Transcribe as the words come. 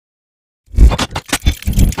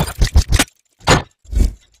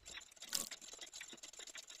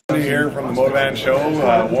Here from the Motorvan show.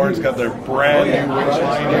 WARN's got their brand new winch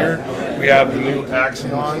line here. We have the new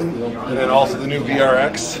Axon and then also the new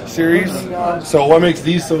VRX series. So what makes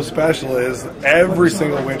these so special is every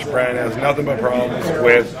single winch brand has nothing but problems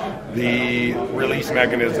with the release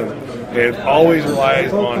mechanism. It always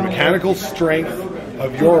relies on mechanical strength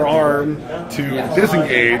of your arm to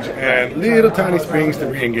disengage and little tiny springs to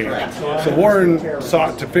re-engage. So WARN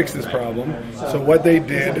sought to fix this problem. So what they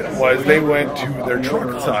did was they went to their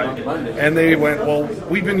truck side and they went, well,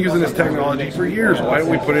 we've been using this technology for years, why don't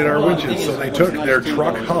we put it in our winches? So they took their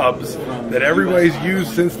truck hubs that everybody's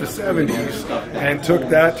used since the 70s and took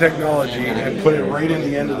that technology and put it right in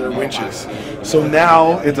the end of their winches. So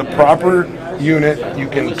now it's a proper unit. You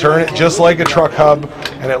can turn it just like a truck hub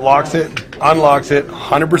and it locks it, unlocks it,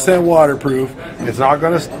 100% waterproof. It's not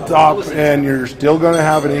going to stop and you're still going to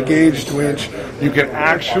have an engaged winch. You can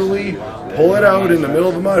actually pull it out in the middle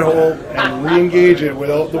of the mud hole and re-engage it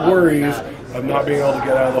without the worries of not being able to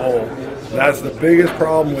get out of the hole. That's the biggest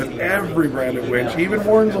problem with every branded winch. Even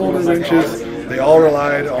WARN's older winches, they all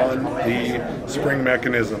relied on the spring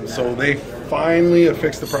mechanism. So they finally have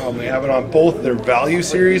fixed the problem. They have it on both their value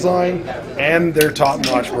series line and their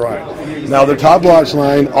top-notch variety. Now their top-notch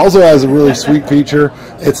line also has a really sweet feature.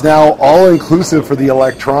 It's now all-inclusive for the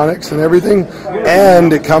electronics and everything,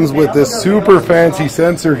 and it comes with this super fancy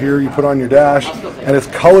sensor here you put on your dash, and it's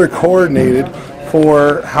color coordinated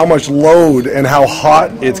for how much load and how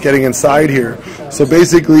hot it's getting inside here. So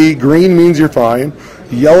basically, green means you're fine.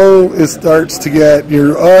 Yellow starts to get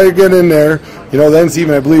you're getting in there. You know, then it's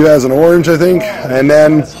even, I believe, has an orange, I think. And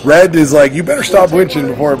then red is like, you better stop winching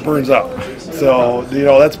before it burns up. So, you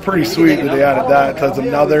know, that's pretty sweet that they added that. That's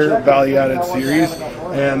another value-added series.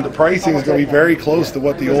 And the pricing is going to be very close to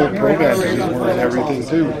what the old Pro Vantages were and everything,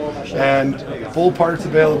 too. And full parts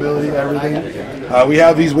availability, everything. We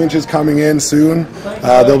have these winches coming in soon.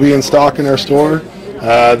 They'll be in stock in our store.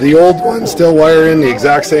 The old ones still wire in the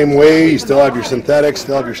exact same way. You still have your synthetics,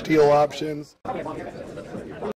 still have your steel options.